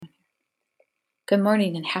Good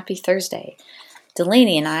morning and happy Thursday.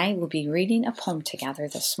 Delaney and I will be reading a poem together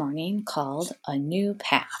this morning called A New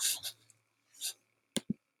Path.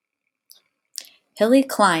 Hilly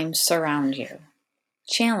climbs surround you,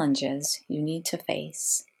 challenges you need to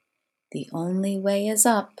face. The only way is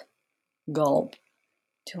up. Gulp.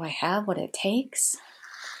 Do I have what it takes?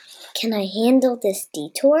 Can I handle this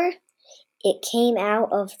detour? It came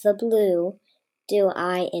out of the blue. Do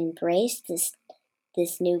I embrace this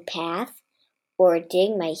new path, or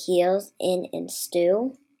dig my heels in and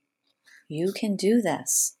stew? You can do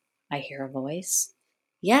this, I hear a voice.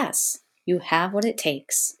 Yes, you have what it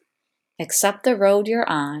takes. Accept the road you're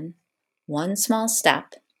on, one small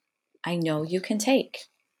step I know you can take.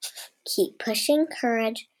 Keep pushing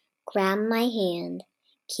courage, grab my hand.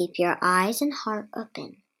 Keep your eyes and heart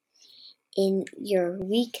open. In your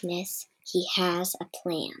weakness, he has a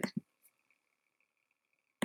plan.